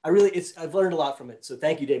it. I've learned a lot from it. So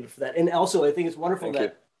thank you, David, for that. And also, I think it's wonderful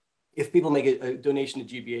that if people make a donation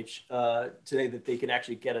to GBH today, that they can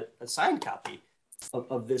actually get a signed copy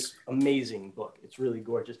of this amazing book. It's really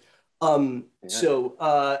gorgeous. So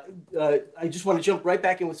I just want to jump right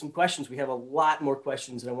back in with some questions. We have a lot more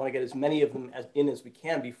questions, and I want to get as many of them as we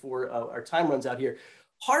can before our time runs out here.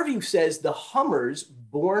 Harvey says the Hummers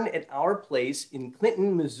born at our place in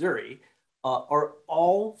Clinton, Missouri, are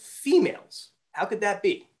all females. How could that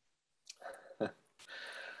be?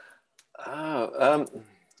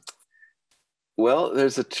 Well,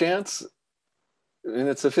 there's a chance, and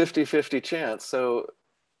it's a 50-50 chance. So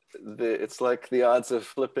it's like the odds of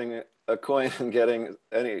flipping a coin and getting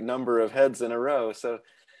any number of heads in a row. So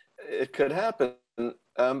it could happen.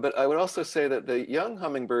 But I would also say that the young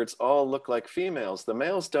hummingbirds all look like females. The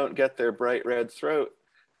males don't get their bright red throat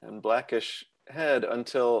and blackish head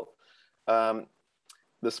until the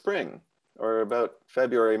spring, or about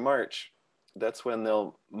February, March. That's when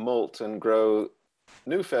they'll molt and grow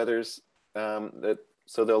new feathers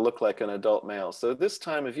so they'll look like an adult male. So this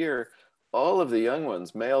time of year, all of the young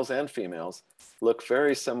ones, males and females, look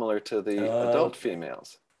very similar to the adult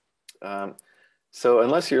females. So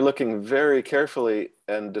unless you're looking very carefully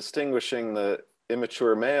and distinguishing the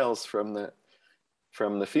immature males from the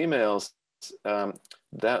females,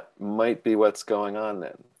 that might be what's going on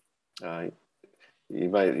then.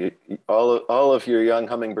 all of your young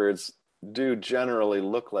hummingbirds do generally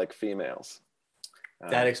look like females.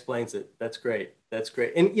 That explains it. That's great. That's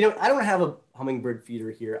great. And you know, I don't have a hummingbird feeder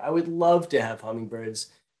here. I would love to have hummingbirds.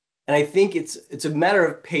 And I think it's a matter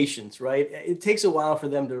of patience, right? It takes a while for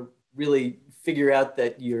them to really figure out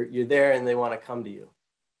that you're there and they want to come to you.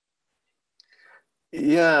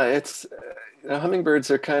 Yeah, it's hummingbirds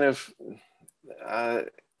are kind of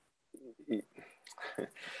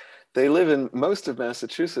they live in most of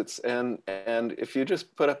Massachusetts, and if you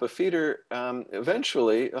just put up a feeder,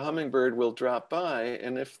 eventually a hummingbird will drop by,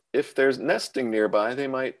 and if there's nesting nearby, they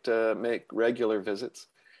might make regular visits.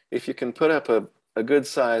 If you can put up a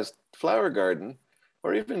good-sized flower garden,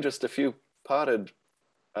 or even just a few potted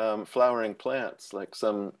flowering plants, like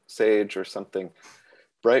some sage or something,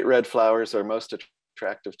 bright red flowers are most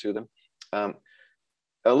attractive to them.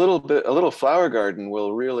 A little flower garden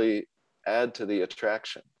will really add to the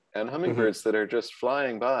attraction. And hummingbirds that are just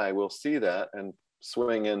flying by will see that and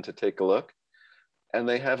swing in to take a look. And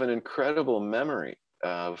they have an incredible memory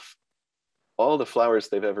of all the flowers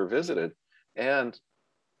they've ever visited. And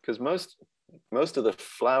because most of the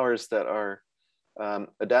flowers that are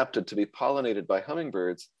adapted to be pollinated by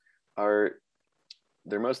hummingbirds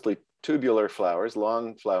they're mostly tubular flowers,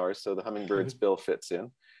 long flowers, so the hummingbird's bill fits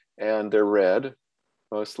in. And they're red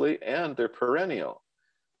mostly, and they're perennial,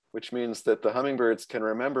 which means that the hummingbirds can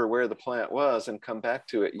remember where the plant was and come back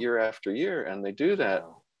to it year after year, and they do that.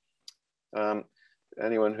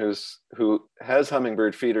 Anyone who has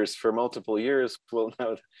hummingbird feeders for multiple years will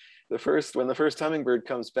know when the first hummingbird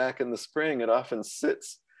comes back in the spring, it often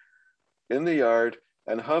sits in the yard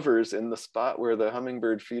and hovers in the spot where the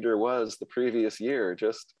hummingbird feeder was the previous year.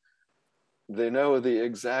 They know the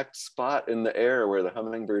exact spot in the air where the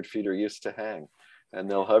hummingbird feeder used to hang, and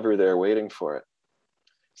they'll hover there waiting for it.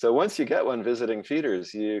 So once you get one visiting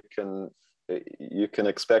feeders, you can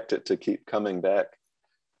expect it to keep coming back.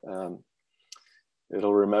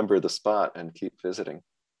 It'll remember the spot and keep visiting.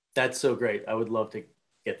 That's so great. I would love to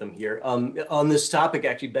get them here. On this topic,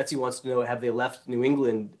 actually, Betsy wants to know, have they left New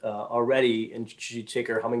England already, and should you take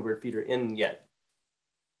her hummingbird feeder in yet?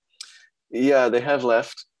 Yeah, they have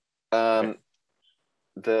left. Okay.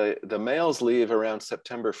 The males leave around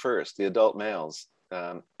September 1st, the adult males,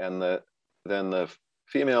 and then the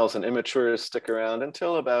females and immatures stick around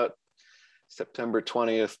until about September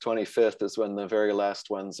 20th, 25th is when the very last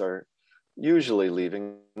ones are usually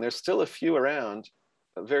leaving. And there's still a few around,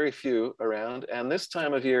 very few around. And this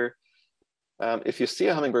time of year, if you see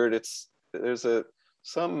a hummingbird, there's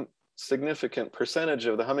some significant percentage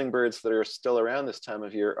of the hummingbirds that are still around this time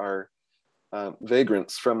of year are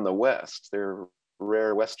vagrants from the West. They're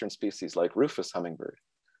rare Western species like Rufous hummingbird,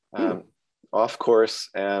 off course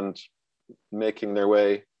and making their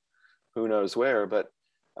way who knows where. But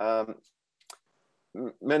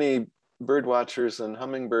many bird watchers and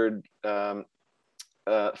hummingbird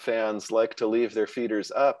fans like to leave their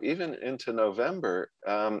feeders up even into November,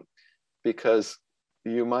 because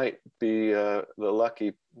you might be the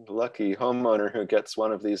lucky homeowner who gets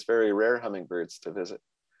one of these very rare hummingbirds to visit.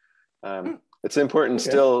 It's important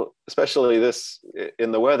still, especially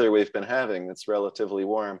in the weather we've been having, it's relatively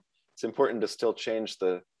warm. It's important to still change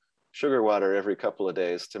the sugar water every couple of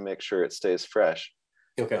days to make sure it stays fresh.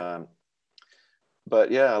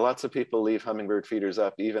 But yeah, lots of people leave hummingbird feeders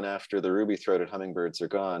up even after the ruby-throated hummingbirds are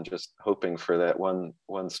gone, just hoping for that one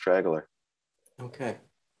straggler. Okay.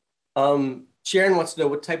 Sharon wants to know,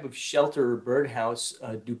 what type of shelter or birdhouse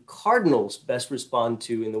do cardinals best respond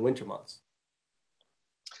to in the winter months?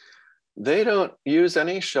 They don't use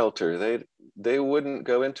any shelter. They wouldn't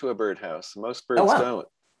go into a birdhouse. Most birds don't.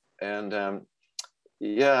 And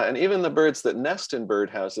yeah, and even the birds that nest in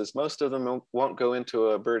birdhouses, most of them won't go into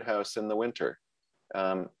a birdhouse in the winter.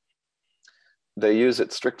 They use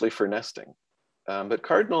it strictly for nesting. But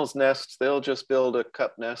cardinals nest, they'll just build a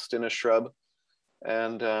cup nest in a shrub.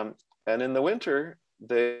 And in the winter,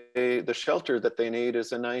 the shelter that they need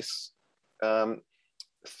is a nice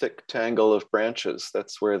thick tangle of branches.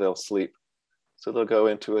 That's where they'll sleep. So they'll go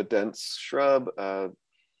into a dense shrub.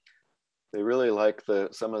 They really like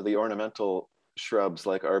some of the ornamental shrubs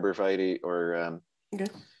like arborvitae or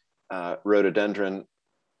rhododendron,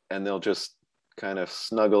 and they'll just kind of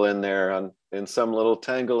snuggle in there in some little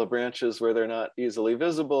tangle of branches where they're not easily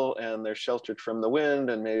visible, and they're sheltered from the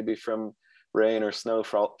wind and maybe from rain or snow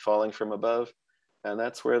falling from above. And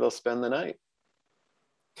that's where they'll spend the night.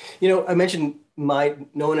 You know, I mentioned no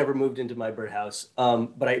one ever moved into my birdhouse,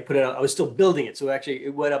 but I put it out, I was still building it. So actually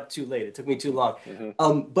it went up too late. It took me too long.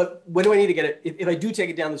 But when do I need to get it? If I do take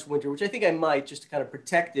it down this winter, which I think I might, just to kind of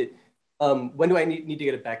protect it, when do I need to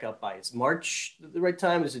get it back up by? Is March the right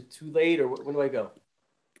time? Is it too late, or when do I go?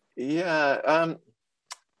 Yeah,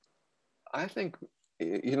 I think,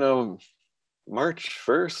 March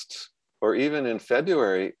 1st or even in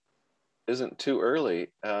February isn't too early.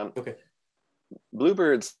 Okay.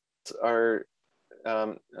 Bluebirds are,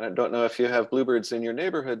 I don't know if you have bluebirds in your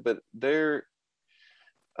neighborhood, but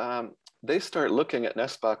they start looking at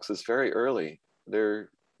nest boxes very early. They're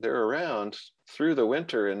around through the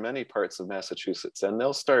winter in many parts of Massachusetts, and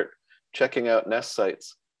they'll start checking out nest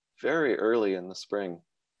sites very early in the spring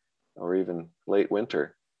or even late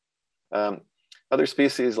winter. Other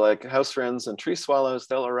species like house wrens and tree swallows,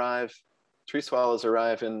 they'll arrive. Tree swallows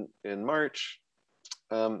arrive in March,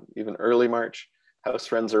 even early March.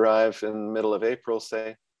 House wrens arrive in the middle of April,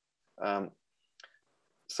 say.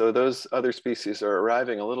 So those other species are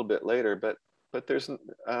arriving a little bit later, but there's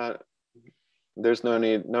no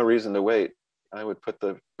reason to wait. I would put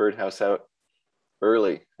the birdhouse out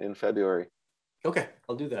early in February. Okay,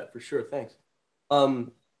 I'll do that for sure. Thanks.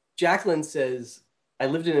 Jacqueline says, I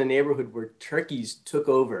lived in a neighborhood where turkeys took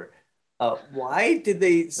over. Why did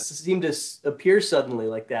they seem to appear suddenly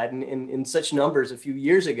like that in such numbers a few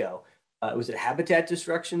years ago? Was it habitat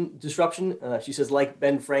disruption? She says, like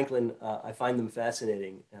Ben Franklin, I find them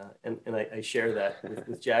fascinating. And I share that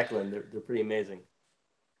with Jacqueline. They're pretty amazing.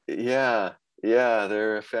 Yeah,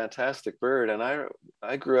 they're a fantastic bird. And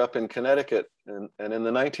I grew up in Connecticut, and in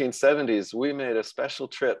the 1970s, we made a special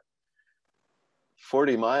trip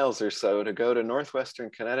 40 miles or so to go to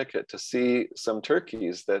northwestern Connecticut to see some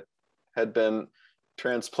turkeys that had been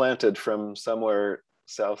transplanted from somewhere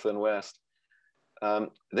south and west.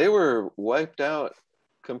 They were wiped out,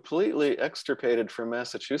 completely extirpated from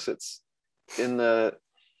Massachusetts in the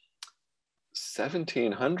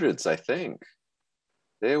 1700s, I think.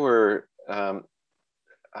 They were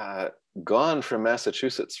gone from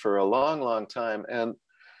Massachusetts for a long, long time. And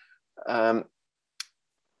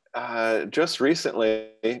just recently,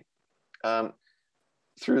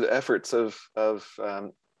 through the efforts of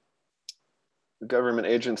government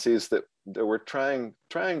agencies that were trying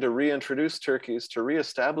to reintroduce turkeys, to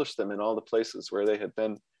reestablish them in all the places where they had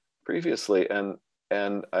been previously, and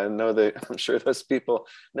I know I'm sure those people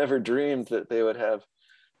never dreamed that they would have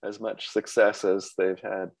as much success as they've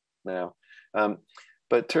had now.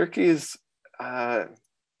 But turkeys,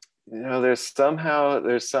 there's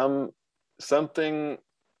something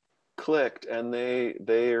clicked, and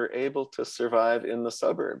they are able to survive in the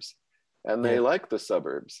suburbs, and they like the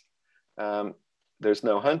suburbs. There's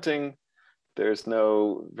no hunting. There's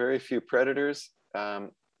very few predators.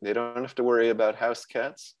 They don't have to worry about house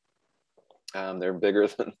cats. They're bigger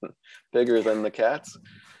than the cats,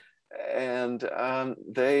 and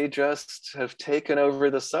they just have taken over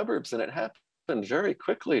the suburbs, and it happened very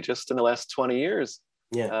quickly, just in the last 20 years.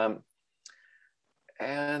 Yeah.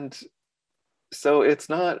 And so it's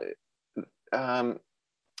not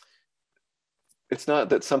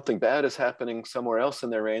that something bad is happening somewhere else in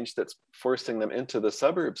their range that's forcing them into the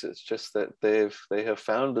suburbs. It's just that they have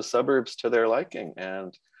found the suburbs to their liking,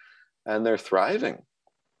 and they're thriving.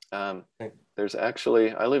 There's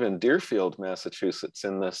actually, I live in Deerfield, Massachusetts,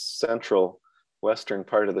 in the central western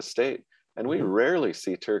part of the state, and we rarely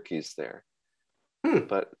see turkeys there.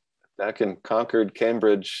 But back in Concord,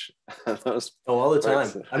 Cambridge, all the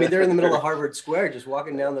time. I mean, they're in the middle of Harvard Square, just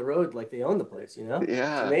walking down the road like they own the place. Yeah,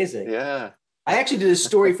 it's amazing. Yeah. I actually did a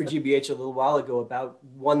story for GBH a little while ago about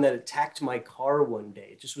one that attacked my car one day.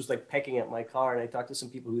 It just was like pecking at my car, and I talked to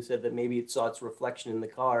some people who said that maybe it saw its reflection in the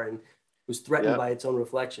car and was threatened by its own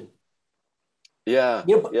reflection. Yeah,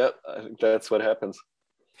 I think that's what happens.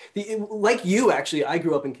 Like you, actually, I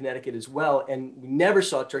grew up in Connecticut as well, and we never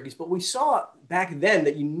saw turkeys, but we saw back then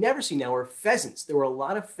that you never see now are pheasants. There were a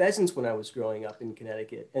lot of pheasants when I was growing up in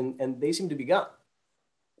Connecticut, and they seem to be gone.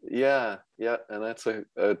 Yeah, and that's a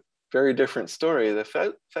very different story.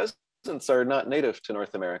 The pheasants are not native to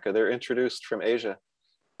North America. They're introduced from Asia,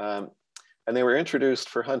 and they were introduced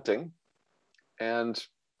for hunting. And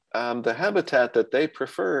the habitat that they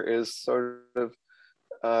prefer is sort of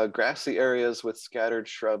grassy areas with scattered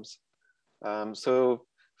shrubs. So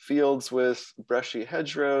fields with brushy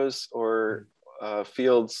hedgerows, or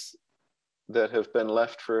fields that have been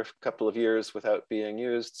left for a couple of years without being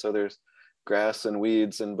used. So there's grass and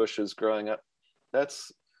weeds and bushes growing up.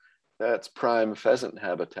 That's prime pheasant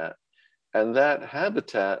habitat. And that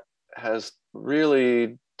habitat has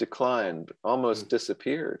really declined, almost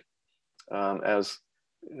disappeared. As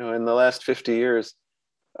you know, in the last 50 years,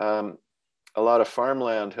 a lot of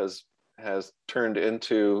farmland has turned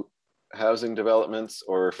into housing developments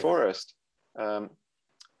or forest,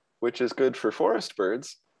 which is good for forest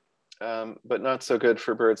birds, but not so good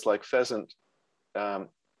for birds like pheasant.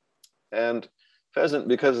 And pheasant,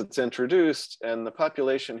 because it's introduced, and the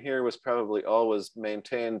population here was probably always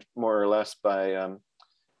maintained more or less by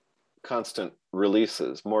constant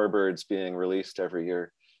releases, more birds being released every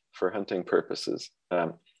year for hunting purposes.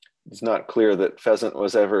 It's not clear that pheasant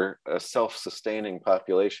was ever a self-sustaining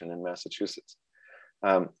population in Massachusetts.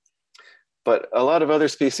 But a lot of other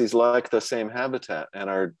species like the same habitat and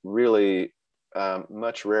are really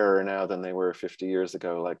much rarer now than they were 50 years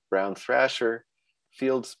ago, like brown thrasher,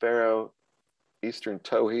 field sparrow, eastern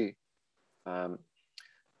towhee,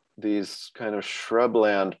 these kind of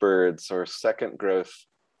shrubland birds or second growth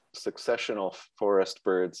successional forest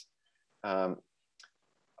birds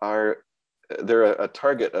they're a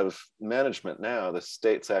target of management now. The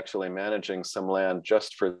state's actually managing some land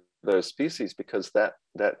just for those species because that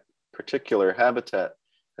particular habitat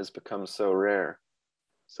has become so rare.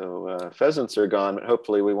 So pheasants are gone, but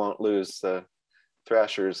hopefully we won't lose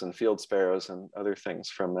thrashers and field sparrows and other things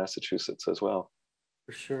from Massachusetts as well.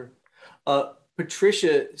 For sure.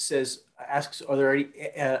 Patricia asks, are there any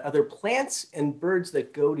other plants and birds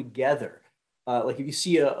that go together? Like if you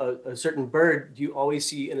see a certain bird, do you always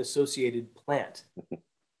see an associated plant?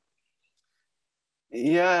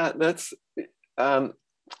 Yeah, that's,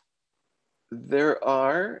 there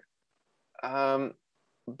are,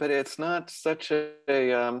 but it's not such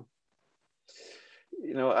a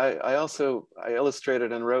you know, I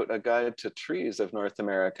illustrated and wrote a guide to trees of North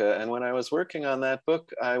America. And when I was working on that book,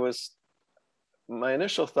 my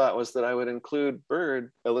initial thought was that I would include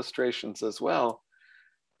bird illustrations as well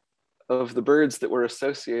of the birds that were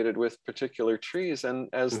associated with particular trees. And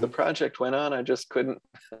as the project went on, I just couldn't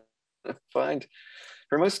find,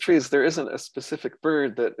 for most trees, there isn't a specific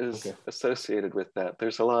bird that is associated with that.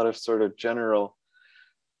 There's a lot of sort of general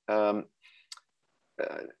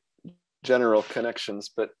connections,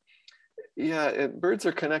 but yeah, birds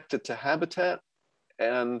are connected to habitat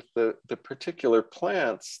and the particular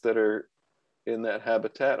plants that are in that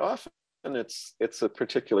habitat. Often it's a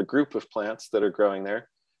particular group of plants that are growing there,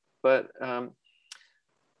 but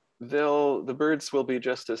the birds will be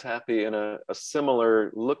just as happy in a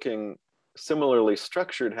similarly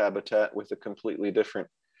structured habitat with a completely different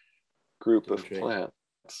group of plants.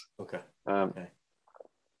 Okay.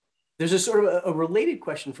 There's a sort of a related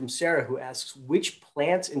question from Sarah who asks, which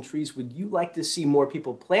plants and trees would you like to see more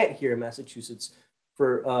people plant here in Massachusetts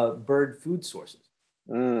for bird food sources?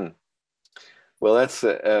 Well, that's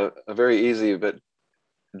a very easy but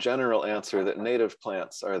general answer, that native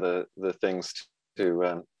plants are the things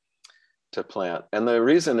to plant. And the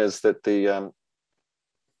reason is that the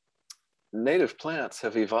native plants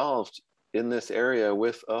have evolved in this area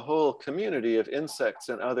with a whole community of insects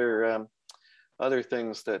and other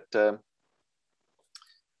things that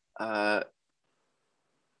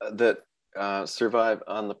survive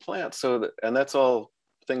on the plant. And that's all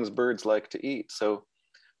things birds like to eat. So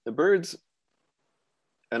the birds,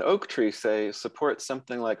 an oak tree, say, supports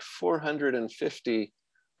something like 450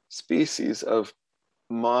 species of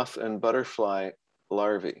moth and butterfly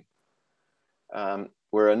larvae.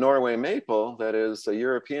 Where a Norway maple, that is a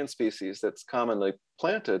European species that's commonly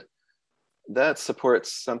planted, that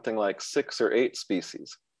supports something like 6 or 8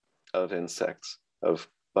 species of insects, of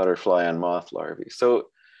butterfly and moth larvae. So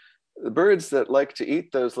the birds that like to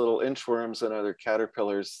eat those little inchworms and other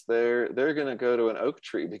caterpillars, they're going to go to an oak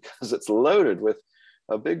tree because it's loaded with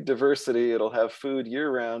a big diversity. It'll have food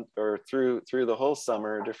year round or through the whole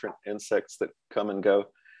summer, different insects that come and go.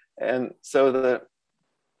 And so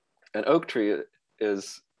an oak tree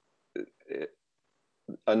is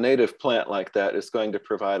a native plant like that is going to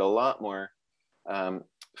provide a lot more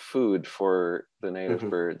food for the native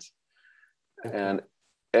birds. And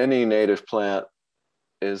any native plant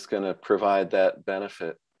is going to provide that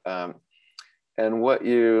benefit. And what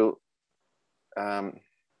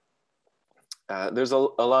there's a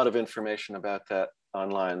lot of information about that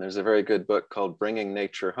online. There's a very good book called Bringing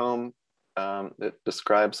Nature Home that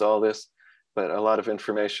describes all this, but a lot of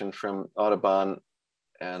information from Audubon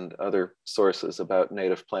and other sources about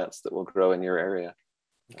native plants that will grow in your area.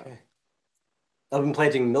 Okay. I've been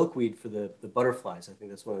planting milkweed for the butterflies. I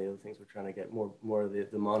think that's one of the other things we're trying to get more of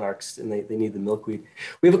the monarchs, and they need the milkweed.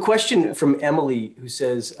 We have a question from Emily who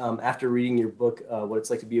says, after reading your book, What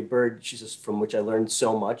It's Like to Be a Bird, she says, from which I learned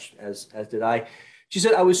so much, as did I. She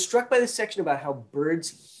said, I was struck by the section about how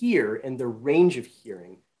birds hear and their range of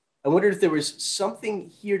hearing. I wondered if there was something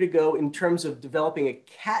here to go in terms of developing a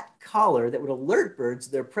cat collar that would alert birds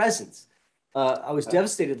of their presence. I was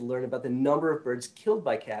devastated to learn about the number of birds killed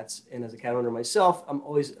by cats. And as a cat owner myself, I'm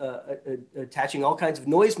always attaching all kinds of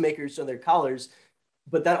noisemakers to their collars,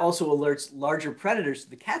 but that also alerts larger predators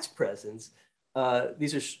to the cat's presence.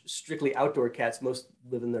 these are strictly outdoor cats. Most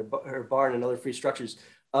live in their barn and other free structures.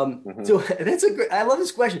 Mm-hmm. So that's a great, I love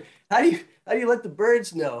this question. How do you let the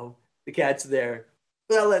birds know the cat's there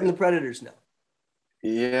without letting the predators know?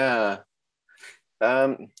 Yeah.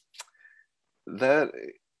 Um, that,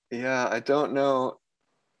 yeah, I don't know.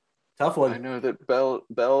 Tough I one. know that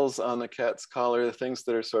bells on the cat's collar, the things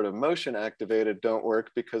that are sort of motion activated, don't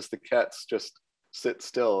work because the cats just sit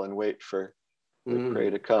still and wait for the prey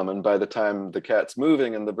to come. And by the time the cat's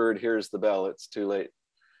moving and the bird hears the bell, it's too late.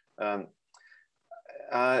 Um,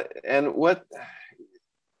 and what,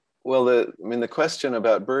 well, the question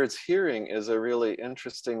about birds hearing is a really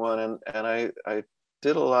interesting one. And I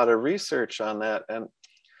did a lot of research on that. And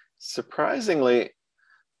surprisingly,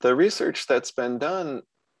 the research that's been done,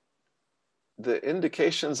 the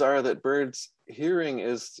indications are that birds hearing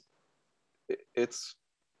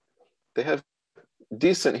they have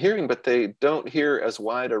decent hearing, but they don't hear as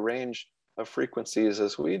wide a range of frequencies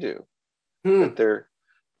as we do. That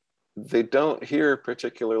they don't hear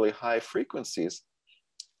particularly high frequencies.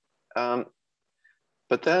 But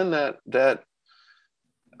then that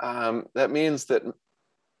means that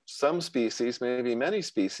some species, maybe many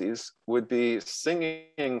species, would be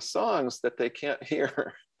singing songs that they can't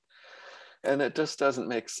hear. And it just doesn't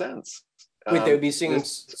make sense. Wait, they would be singing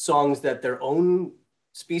songs that their own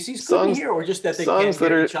species couldn't hear, or just that they can't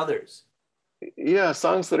hear each other's? Yeah,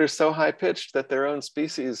 songs that are so high pitched that their own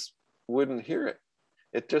species wouldn't hear it.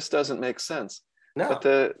 It just doesn't make sense. No. But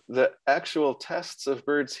the actual tests of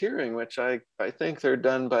birds hearing, which I think they're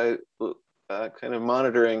done by kind of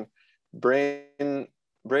monitoring brain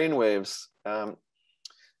waves,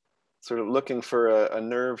 sort of looking for a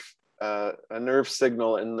nerve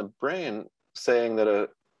signal in the brain saying that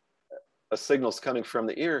a signal's coming from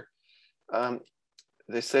the ear.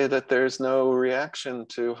 They say that there's no reaction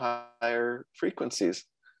to higher frequencies.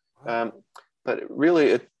 But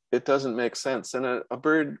really, it doesn't make sense. And a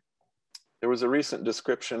bird, there was a recent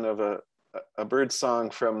description of a bird song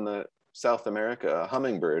from South America, a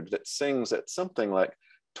hummingbird that sings at something like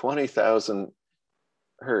 20,000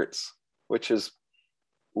 hertz, which is,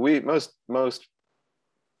 most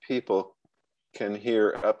people can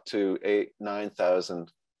hear up to 8,000-9,000.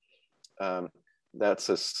 That's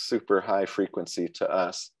a super high frequency to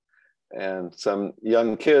us. And some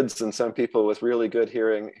young kids and some people with really good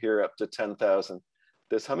hearing hear up to 10,000.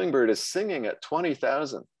 This hummingbird is singing at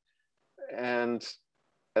 20,000. And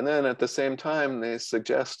then at the same time, they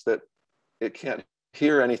suggest that it can't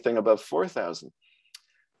hear anything above 4,000.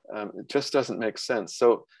 It just doesn't make sense.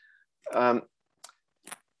 So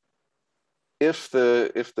if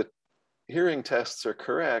the hearing tests are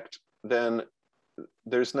correct, then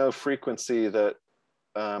there's no frequency that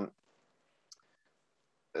the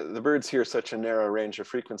birds hear such a narrow range of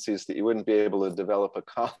frequencies that you wouldn't be able to develop a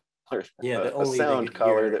collar, a sound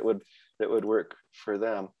collar that would work for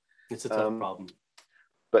them. It's a tough problem.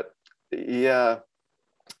 But yeah,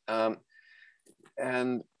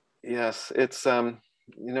 and yes, it's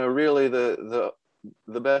really the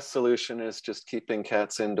best solution is just keeping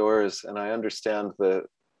cats indoors. And I understand the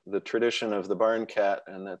tradition of the barn cat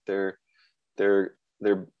and that they're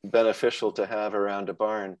beneficial to have around a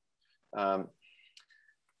barn.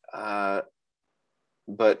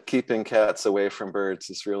 But keeping cats away from birds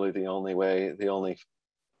is really the only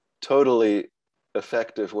totally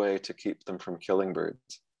effective way to keep them from killing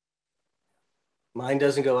birds. Mine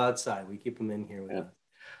doesn't go outside. We keep them in here with us.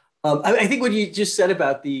 I think what you just said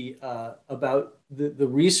about the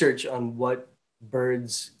research on what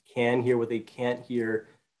birds can hear, what they can't hear,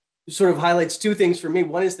 sort of highlights two things for me.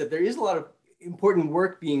 One is that there is a lot of important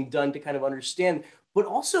work being done to kind of understand, but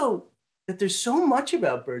also that there's so much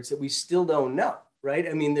about birds that we still don't know, right?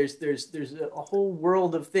 I mean, there's a whole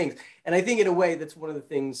world of things. And I think in a way, that's one of the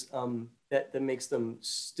things that makes them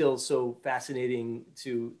still so fascinating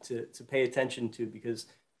to pay attention to, because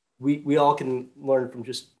we all can learn from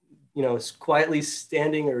just, quietly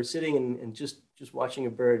standing or sitting and just watching a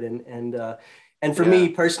bird. And for me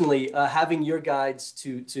personally, having your guides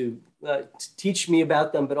to teach me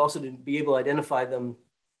about them, but also to be able to identify them,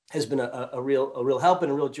 has been a real help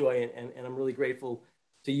and a real joy. And I'm really grateful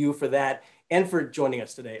to you for that and for joining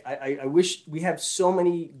us today. I wish we have so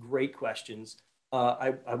many great questions.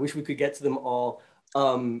 I wish we could get to them all.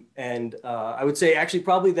 And I would say actually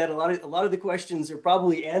probably that a lot of the questions are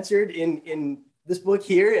probably answered in this book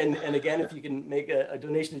here. And again, if you can make a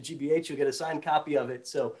donation to GBH, you'll get a signed copy of it.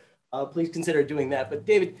 So please consider doing that. But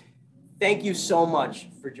David, thank you so much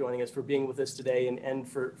for joining us, for being with us today, and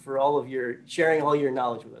for all of your sharing all your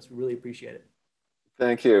knowledge with us. We really appreciate it.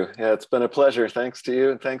 Thank you. Yeah, it's been a pleasure. Thanks to you,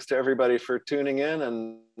 and thanks to everybody for tuning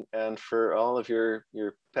in and for all of your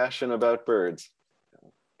passion about birds.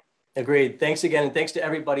 Agreed. Thanks again. And thanks to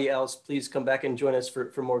everybody else. Please come back and join us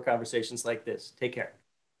for more conversations like this. Take care.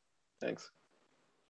 Thanks.